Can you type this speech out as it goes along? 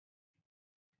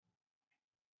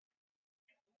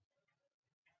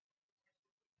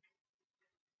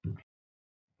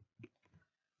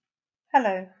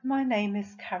Hello, my name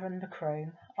is Karen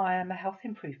McCrone. I am a health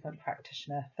improvement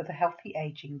practitioner for the Healthy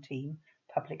Aging team,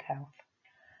 Public Health.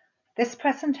 This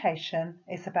presentation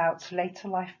is about later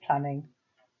life planning,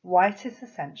 why it is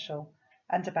essential,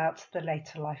 and about the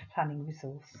later life planning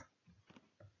resource.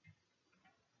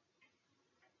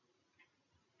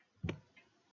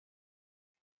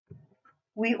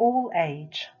 We all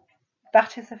age.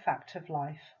 That is a fact of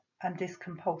life and is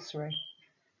compulsory.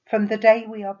 From the day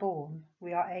we are born,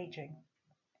 we are aging.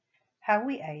 How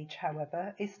we age,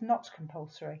 however, is not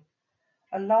compulsory.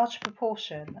 A large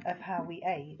proportion of how we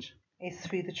age is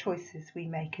through the choices we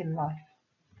make in life.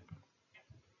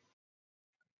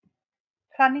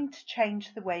 Planning to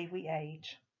change the way we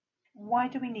age. Why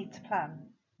do we need to plan?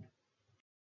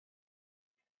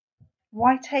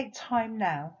 Why take time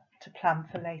now to plan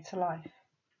for later life?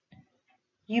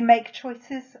 You make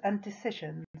choices and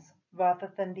decisions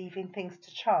rather than leaving things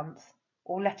to chance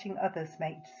or letting others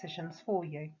make decisions for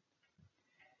you.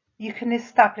 You can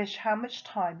establish how much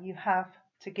time you have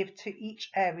to give to each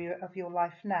area of your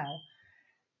life now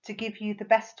to give you the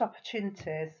best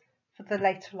opportunities for the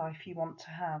later life you want to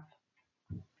have.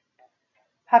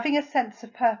 Having a sense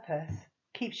of purpose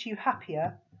keeps you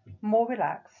happier, more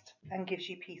relaxed, and gives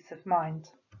you peace of mind.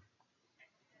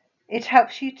 It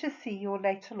helps you to see your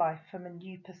later life from a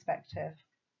new perspective.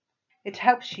 It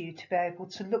helps you to be able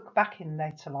to look back in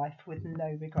later life with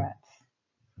no regrets.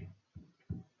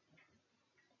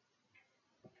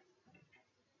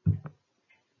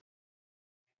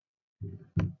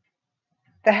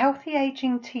 The Healthy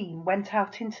Aging team went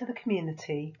out into the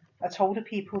community at older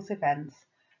people's events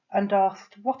and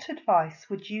asked, what advice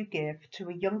would you give to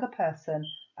a younger person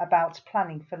about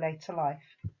planning for later life?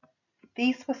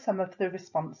 These were some of the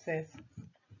responses.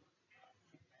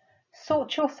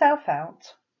 Sort yourself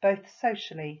out, both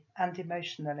socially and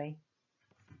emotionally.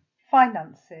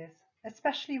 Finances,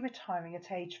 especially retiring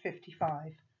at age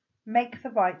 55. Make the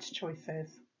right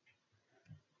choices.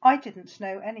 I didn't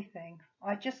know anything.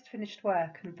 I just finished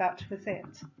work and that was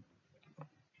it.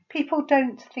 People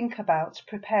don't think about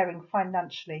preparing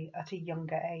financially at a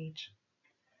younger age.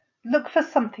 Look for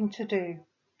something to do.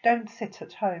 Don't sit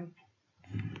at home.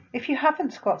 If you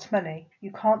haven't got money,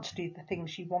 you can't do the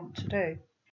things you want to do.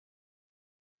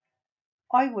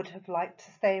 I would have liked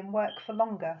to stay and work for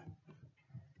longer.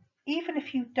 Even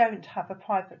if you don't have a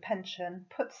private pension,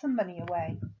 put some money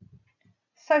away.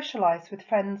 Socialise with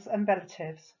friends and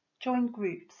relatives. Join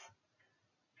groups.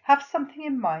 Have something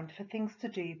in mind for things to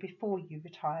do before you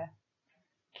retire.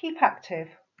 Keep active,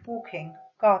 walking,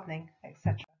 gardening,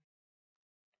 etc.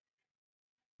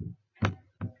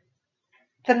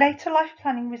 The Later Life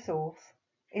Planning Resource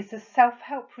is a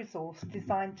self-help resource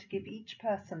designed to give each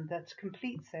person that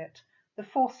completes it the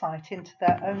foresight into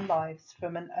their own lives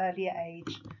from an earlier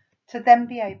age to then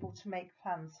be able to make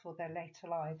plans for their later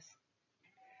lives.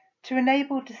 To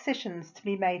enable decisions to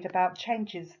be made about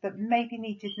changes that may be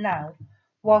needed now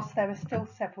whilst there are still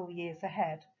several years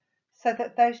ahead, so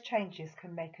that those changes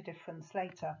can make a difference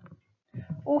later.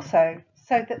 Also,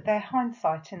 so that their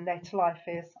hindsight in later life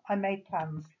is, I made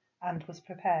plans and was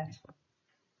prepared.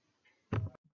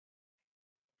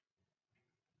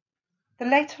 The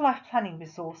Later Life Planning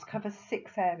resource covers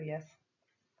 6 areas: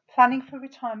 planning for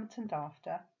retirement and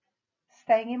after,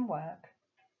 staying in work,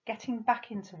 getting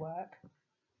back into work,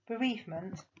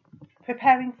 bereavement,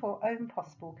 preparing for own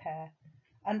possible care,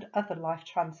 and other life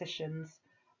transitions.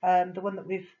 The one that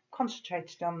we've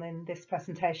concentrated on in this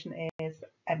presentation is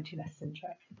empty nest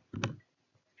syndrome.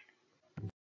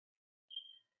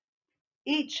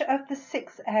 Each of the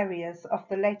 6 areas of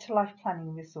the Later Life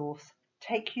Planning resource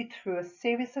take you through a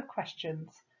series of questions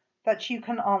that you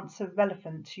can answer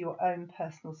relevant to your own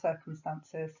personal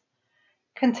circumstances,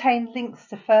 contain links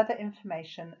to further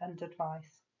information and advice,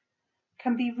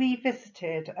 can be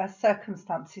revisited as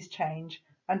circumstances change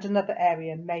and another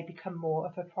area may become more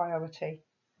of a priority.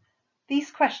 These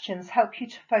questions help you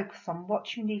to focus on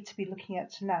what you need to be looking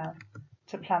at now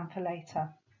to plan for later.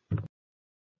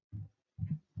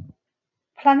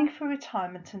 Planning for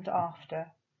retirement and after.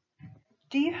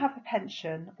 Do you have a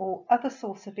pension or other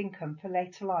source of income for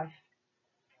later life?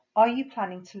 Are you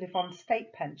planning to live on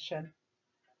state pension?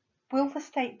 Will the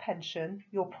state pension,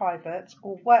 your private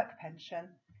or work pension,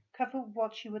 cover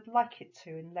what you would like it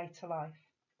to in later life?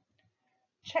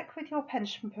 Check with your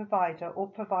pension provider or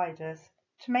providers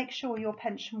to make sure your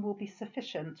pension will be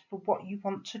sufficient for what you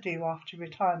want to do after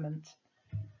retirement.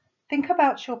 Think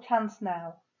about your plans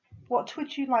now. What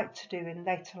would you like to do in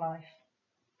later life?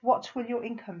 What will your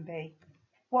income be?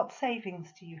 What savings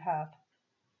do you have?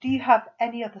 Do you have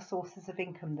any other sources of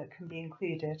income that can be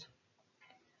included?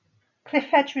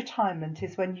 Cliff edge retirement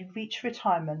is when you reach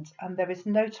retirement and there is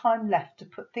no time left to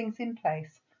put things in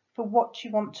place for what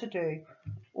you want to do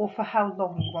or for how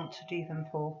long you want to do them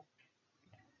for.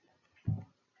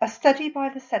 A study by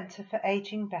the Centre for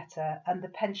Ageing Better and the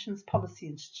Pensions Policy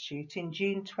Institute in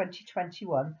June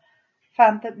 2021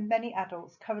 found that many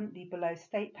adults currently below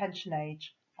state pension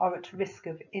age are at risk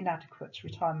of inadequate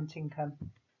retirement income.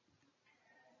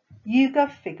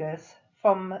 YouGov figures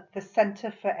from the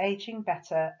Centre for Ageing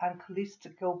Better and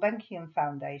Calouste Gulbenkian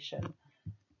Foundation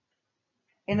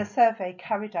in a survey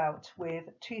carried out with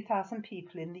 2,000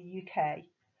 people in the UK,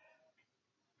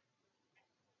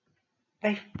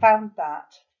 they found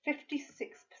that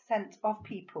 56% of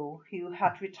people who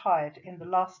had retired in the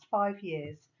last 5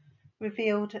 years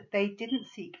revealed they didn't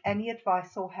seek any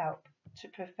advice or help to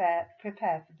prepare for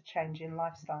the change in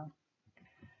lifestyle.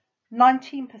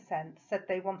 19% said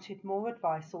they wanted more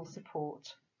advice or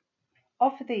support.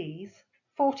 Of these,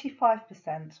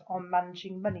 45% on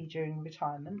managing money during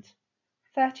retirement,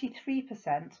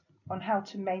 33% on how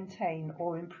to maintain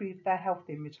or improve their health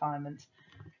in retirement,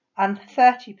 and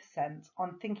 30%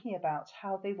 on thinking about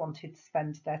how they wanted to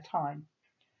spend their time.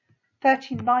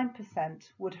 39%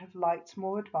 would have liked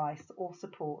more advice or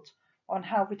support on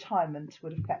how retirement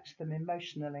would affect them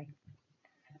emotionally.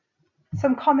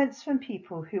 Some comments from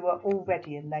people who are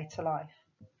already in later life.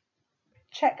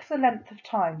 Check the length of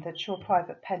time that your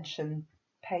private pension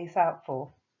pays out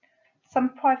for. Some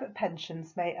private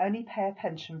pensions may only pay a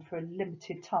pension for a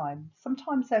limited time,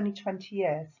 sometimes only 20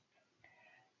 years.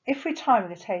 If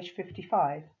retiring at age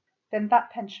 55, then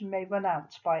that pension may run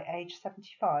out by age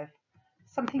 75,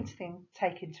 something to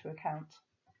take into account.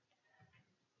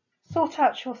 Sort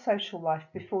out your social life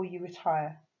before you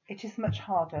retire. It is much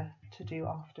harder to do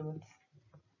afterwards.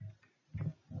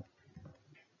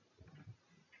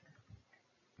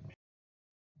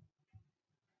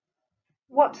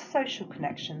 What social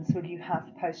connections will you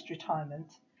have post-retirement,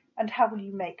 and how will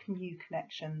you make new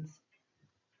connections?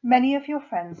 Many of your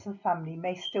friends and family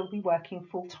may still be working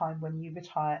full-time when you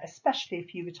retire, especially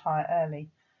if you retire early.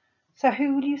 So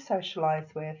who will you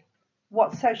socialise with?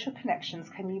 What social connections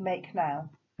can you make now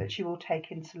that you will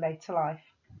take into later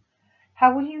life?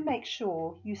 How will you make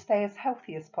sure you stay as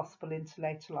healthy as possible into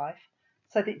later life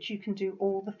so that you can do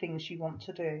all the things you want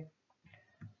to do?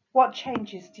 What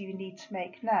changes do you need to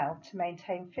make now to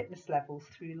maintain fitness levels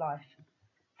through life?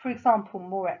 For example,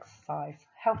 more exercise,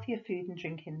 healthier food and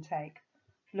drink intake,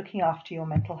 looking after your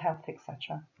mental health,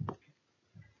 etc.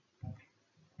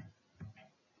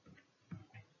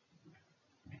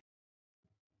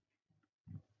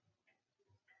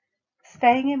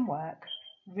 Staying in work,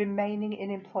 remaining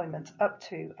in employment up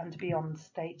to and beyond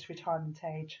state retirement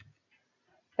age.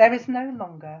 There is no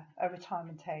longer a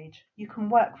retirement age. You can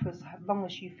work for as long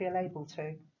as you feel able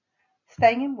to.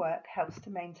 Staying in work helps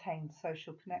to maintain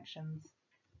social connections.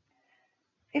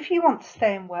 If you want to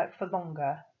stay in work for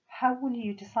longer, how will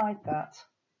you decide that?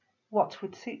 What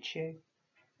would suit you?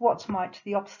 What might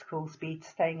the obstacles be to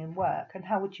staying in work, and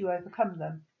how would you overcome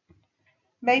them?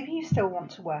 Maybe you still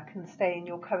want to work and stay in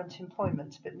your current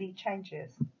employment but need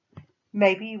changes.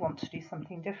 Maybe you want to do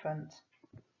something different.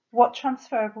 What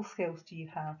transferable skills do you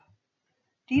have?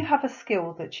 Do you have a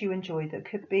skill that you enjoy that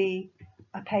could be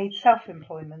a paid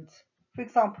self-employment? For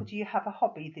example, do you have a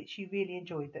hobby that you really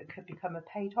enjoy that could become a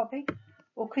paid hobby?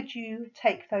 Or could you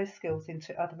take those skills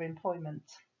into other employment?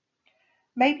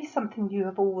 Maybe something you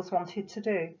have always wanted to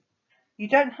do. You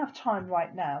don't have time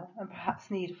right now and perhaps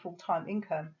need a full-time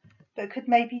income, but could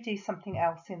maybe do something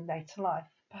else in later life,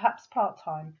 perhaps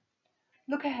part-time.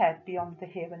 Look ahead beyond the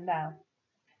here and now.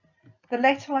 The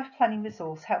Later Life Planning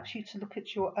resource helps you to look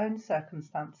at your own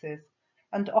circumstances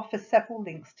and offers several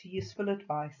links to useful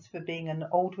advice for being an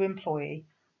older employee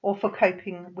or for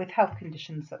coping with health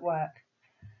conditions at work.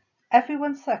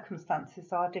 Everyone's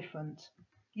circumstances are different.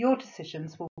 Your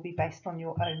decisions will be based on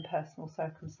your own personal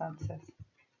circumstances.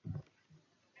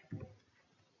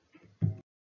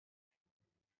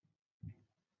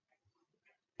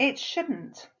 It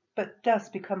shouldn't, but does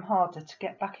become harder to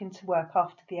get back into work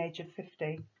after the age of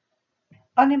 50.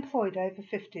 Unemployed over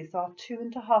 50s are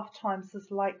 2.5 times as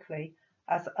likely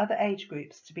as other age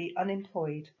groups to be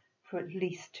unemployed for at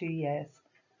least 2 years,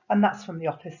 and that's from the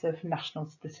Office of National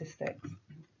Statistics.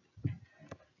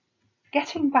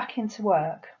 Getting back into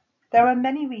work. There are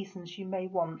many reasons you may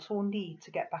want or need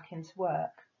to get back into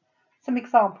work. Some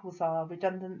examples are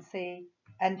redundancy,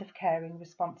 end of caring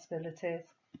responsibilities,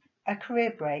 a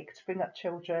career break to bring up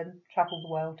children, travel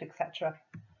the world, etc.,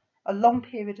 a long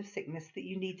period of sickness that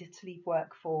you needed to leave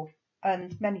work for,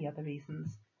 and many other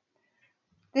reasons.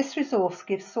 This resource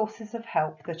gives sources of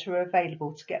help that are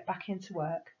available to get back into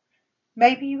work.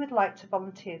 Maybe you would like to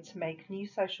volunteer to make new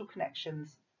social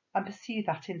connections and pursue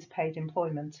that into paid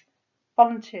employment.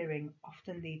 Volunteering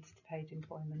often leads to paid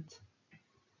employment.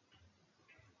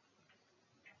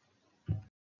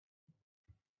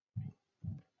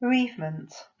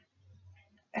 Bereavement,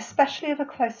 especially of a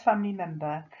close family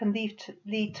member, can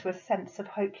lead to a sense of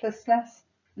hopelessness,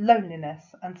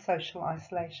 loneliness, and social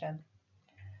isolation.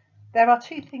 There are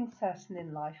two things certain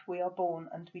in life: we are born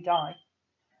and we die.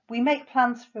 We make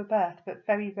plans for birth, but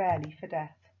very rarely for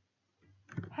death.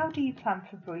 How do you plan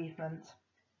for bereavement?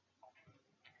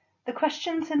 The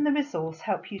questions in the resource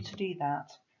help you to do that.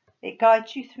 It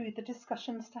guides you through the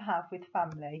discussions to have with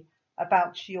family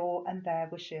about your and their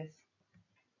wishes.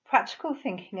 Practical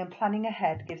thinking and planning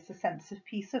ahead gives a sense of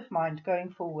peace of mind going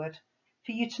forward,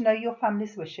 for you to know your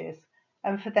family's wishes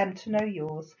and for them to know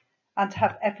yours, and to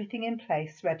have everything in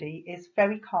place ready is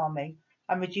very calming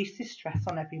and reduces stress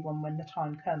on everyone when the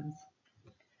time comes.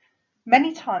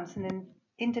 Many times an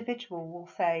individual will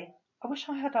say, "I wish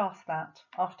I had asked that,"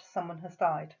 after someone has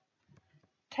died.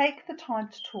 Take the time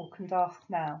to talk and ask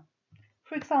now.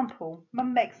 For example,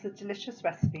 Mum makes a delicious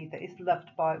recipe that is loved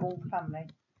by all the family.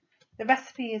 The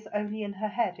recipe is only in her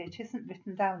head, it isn't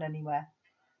written down anywhere.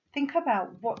 Think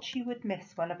about what you would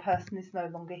miss when a person is no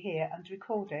longer here and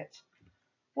record it.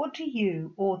 What do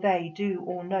you or they do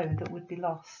or know that would be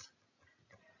lost?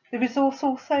 The resource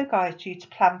also guides you to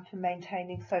plan for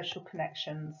maintaining social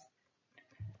connections.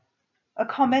 A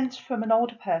comment from an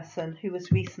older person who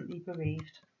was recently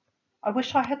bereaved. "I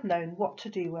wish I had known what to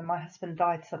do when my husband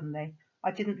died suddenly.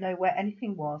 I didn't know where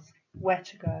anything was, where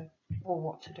to go, or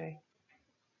what to do."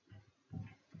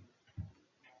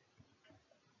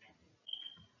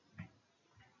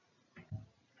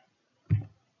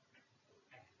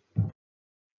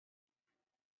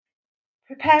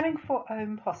 Preparing for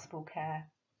own possible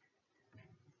care.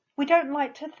 We don't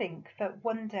like to think that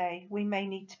one day we may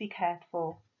need to be cared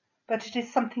for, but it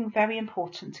is something very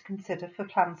important to consider for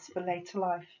plans for later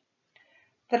life.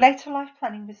 The Later Life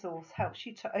Planning resource helps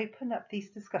you to open up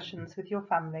these discussions with your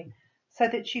family so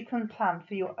that you can plan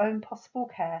for your own possible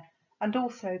care and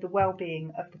also the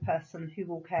well-being of the person who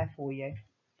will care for you.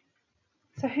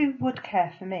 So who would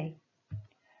care for me?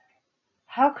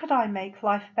 How could I make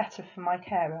life better for my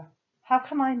carer? How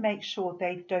can I make sure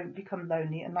they don't become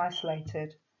lonely and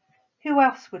isolated? Who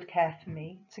else would care for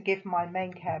me to give my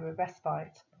main carer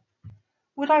respite?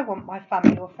 Would I want my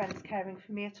family or friends caring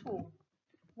for me at all?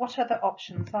 What other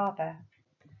options are there?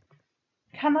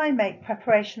 Can I make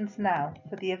preparations now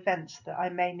for the event that I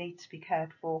may need to be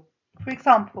cared for? For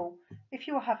example, if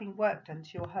you are having work done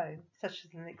to your home, such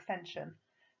as an extension,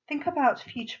 think about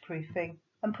future-proofing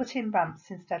and put in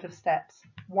ramps instead of steps,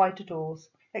 wider doors,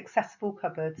 accessible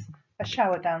cupboards, a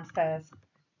shower downstairs.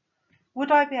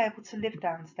 Would I be able to live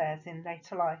downstairs in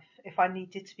later life if I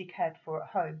needed to be cared for at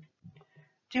home?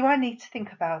 Do I need to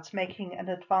think about making an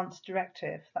advance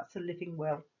directive, that's a living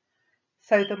will,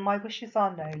 so that my wishes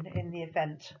are known in the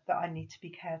event that I need to be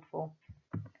cared for?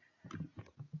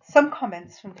 Some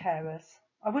comments from carers.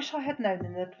 "I wish I had known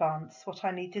in advance what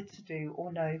I needed to do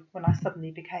or know when I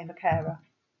suddenly became a carer."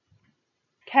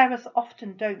 Carers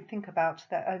often don't think about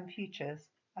their own futures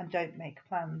and don't make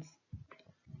plans.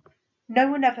 No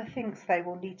one ever thinks they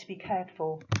will need to be cared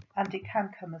for, and it can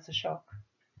come as a shock.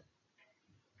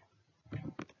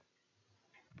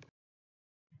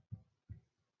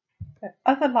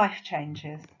 Other life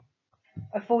changes.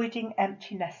 Avoiding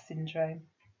empty nest syndrome.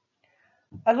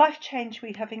 A life change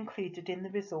we have included in the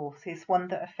resource is one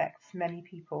that affects many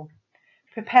people.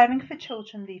 Preparing for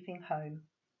children leaving home,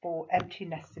 or empty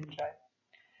nest syndrome.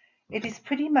 It is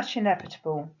pretty much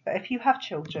inevitable that if you have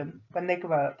children, when they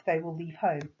grow up, they will leave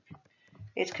home.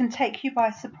 It can take you by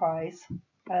surprise.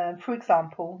 For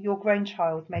example, your grown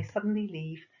child may suddenly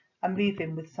leave and move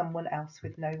in with someone else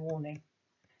with no warning.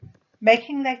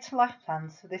 Making later life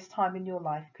plans for this time in your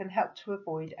life can help to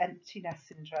avoid empty nest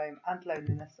syndrome and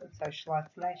loneliness and social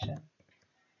isolation.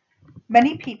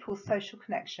 Many people's social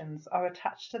connections are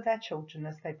attached to their children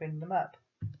as they bring them up.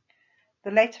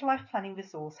 The Later Life Planning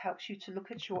resource helps you to look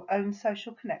at your own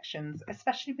social connections,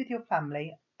 especially with your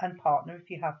family and partner if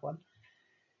you have one.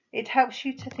 It helps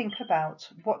you to think about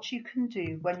what you can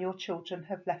do when your children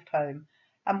have left home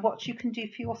and what you can do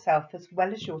for yourself as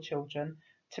well as your children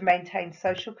to maintain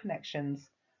social connections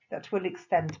that will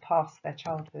extend past their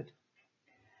childhood.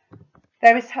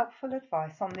 There is helpful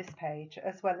advice on this page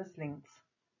as well as links.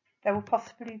 There will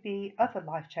possibly be other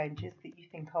life changes that you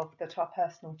think of that are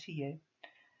personal to you.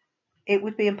 It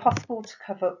would be impossible to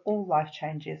cover all life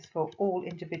changes for all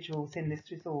individuals in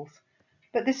this resource,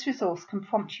 but this resource can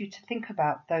prompt you to think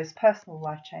about those personal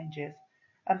life changes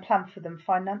and plan for them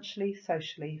financially,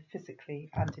 socially, physically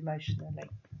and emotionally.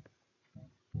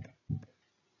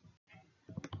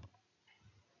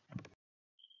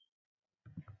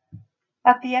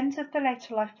 At the end of the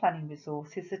later life planning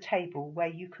resource is a table where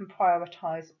you can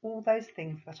prioritise all those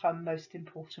things that are most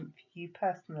important for you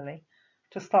personally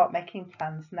to start making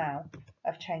plans now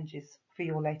of changes for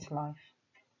your later life.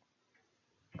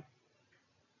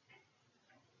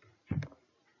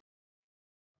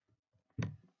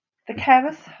 The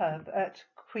Carers Hub at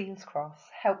Queen's Cross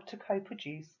helped to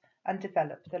co-produce and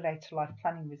develop the later life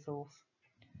planning resource.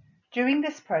 During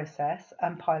this process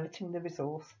and piloting the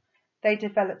resource, they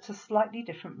developed a slightly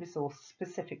different resource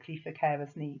specifically for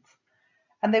carers' needs,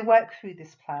 and they work through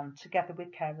this plan together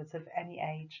with carers of any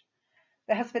age.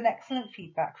 There has been excellent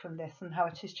feedback from this and how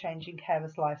it is changing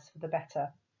carers' lives for the better.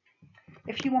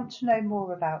 If you want to know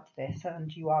more about this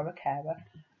and you are a carer,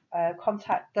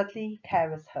 contact Dudley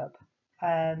Carers Hub,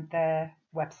 and their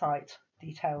website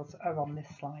details are on this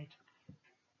slide.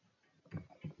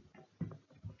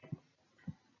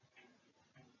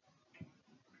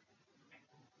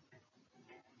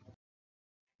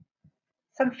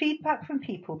 Some feedback from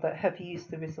people that have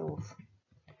used the resource.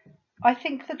 I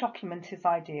think the document is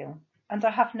ideal, and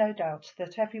I have no doubt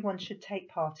that everyone should take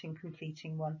part in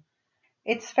completing one.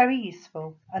 It's very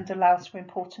useful and allows for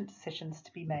important decisions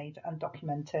to be made and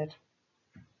documented.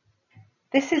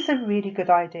 This is a really good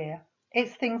idea.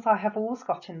 It's things I have always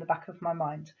got in the back of my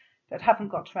mind but haven't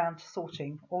got around to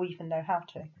sorting or even know how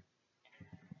to.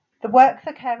 The work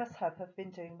the Carers Hub have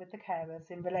been doing with the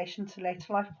carers in relation to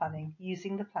later life planning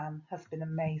using the plan has been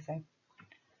amazing.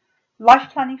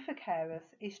 Life planning for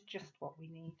carers is just what we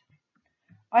need.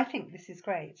 I think this is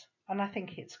great, and I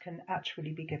think it can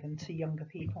actually be given to younger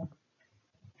people.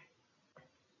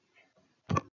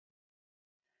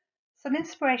 Some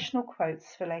inspirational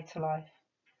quotes for later life.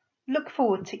 Look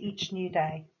forward to each new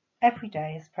day. Every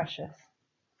day is precious.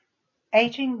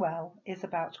 Aging well is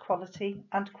about quality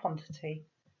and quantity,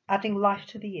 adding life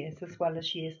to the years as well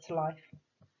as years to life.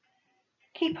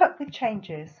 Keep up with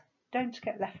changes. Don't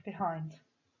get left behind.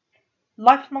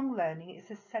 Lifelong learning is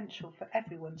essential for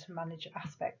everyone to manage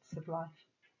aspects of life.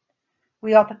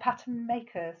 We are the pattern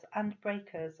makers and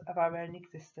breakers of our own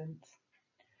existence.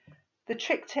 The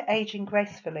trick to aging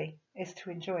gracefully is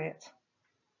to enjoy it.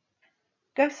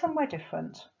 Go somewhere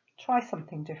different. Try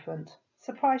something different.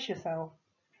 Surprise yourself.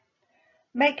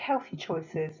 Make healthy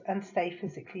choices and stay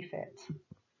physically fit.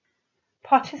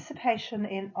 Participation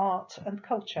in art and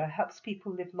culture helps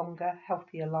people live longer,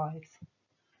 healthier lives.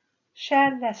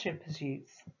 Share leisure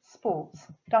pursuits, sports,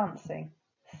 dancing,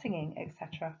 singing,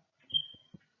 etc.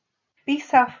 Be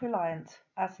self-reliant,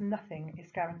 as nothing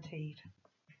is guaranteed.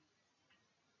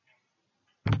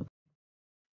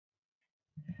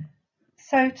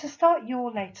 So to start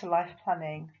your later life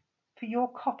planning, for your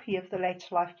copy of the later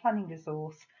life planning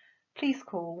resource, please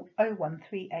call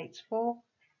 01384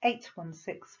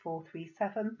 816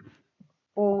 437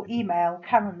 or email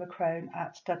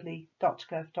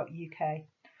karenmccrone@dudley.gov.uk,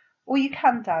 or you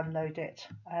can download it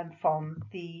from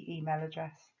the email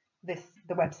address, the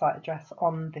website address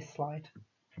on this slide.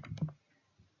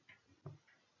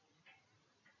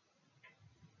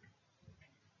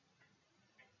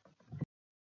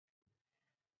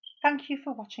 Thank you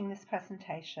for watching this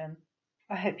presentation.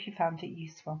 I hope you found it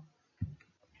useful.